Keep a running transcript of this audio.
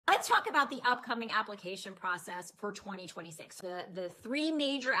let's talk about the upcoming application process for 2026. The three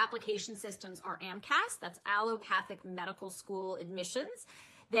major application systems are AMCAS, that's Allopathic Medical School Admissions.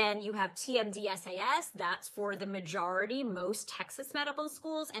 Then you have TMDSAS, that's for the majority, most Texas medical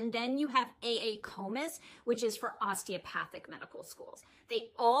schools. And then you have AACOMAS, which is for osteopathic medical schools.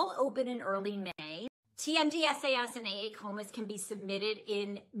 They all open in early May. TMDSAS and AACOMAS can be submitted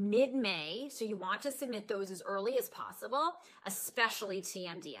in mid-May, so you want to submit those as early as possible, especially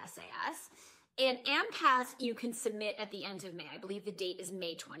TMDSAS. And AMCAS, you can submit at the end of May. I believe the date is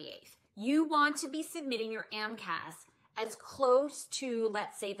May 28th. You want to be submitting your AMCAS as close to,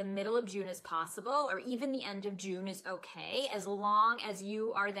 let's say, the middle of June as possible, or even the end of June is okay, as long as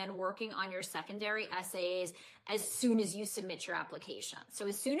you are then working on your secondary essays as soon as you submit your application. So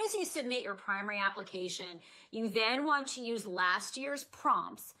as soon as you submit your primary application, you then want to use last year's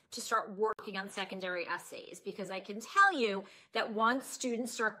prompts to start working on secondary essays, because I can tell you that once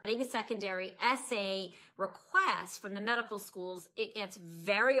students start getting a secondary essay request from the medical schools, it gets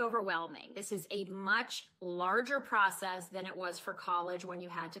very overwhelming. This is a much larger process than it was for college when you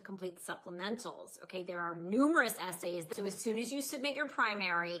had to complete supplementals. Okay, there are numerous essays. So as soon as you submit your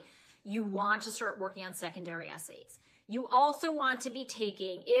primary, you want to start working on secondary essays. You also want to be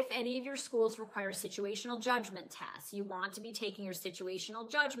taking, if any of your schools require situational judgment tests, you want to be taking your situational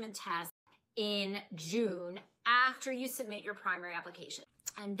judgment test in June after you submit your primary application.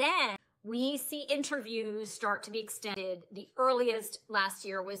 And then we see interviews start to be extended. The earliest last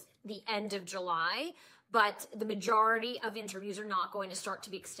year was the end of July, but the majority of interviews are not going to start to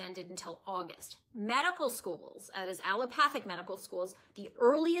be extended until August. Medical schools, that is allopathic medical schools, the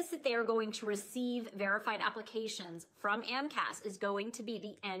earliest that they are going to receive verified applications from AMCAS is going to be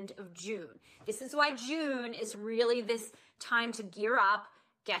the end of June. This is why June is really this time to gear up,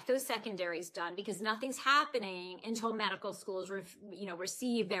 get those secondaries done, because nothing's happening until medical schools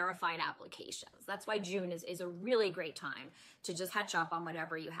receive verified applications. That's why June is a really great time to just catch up on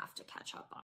whatever you have to catch up on.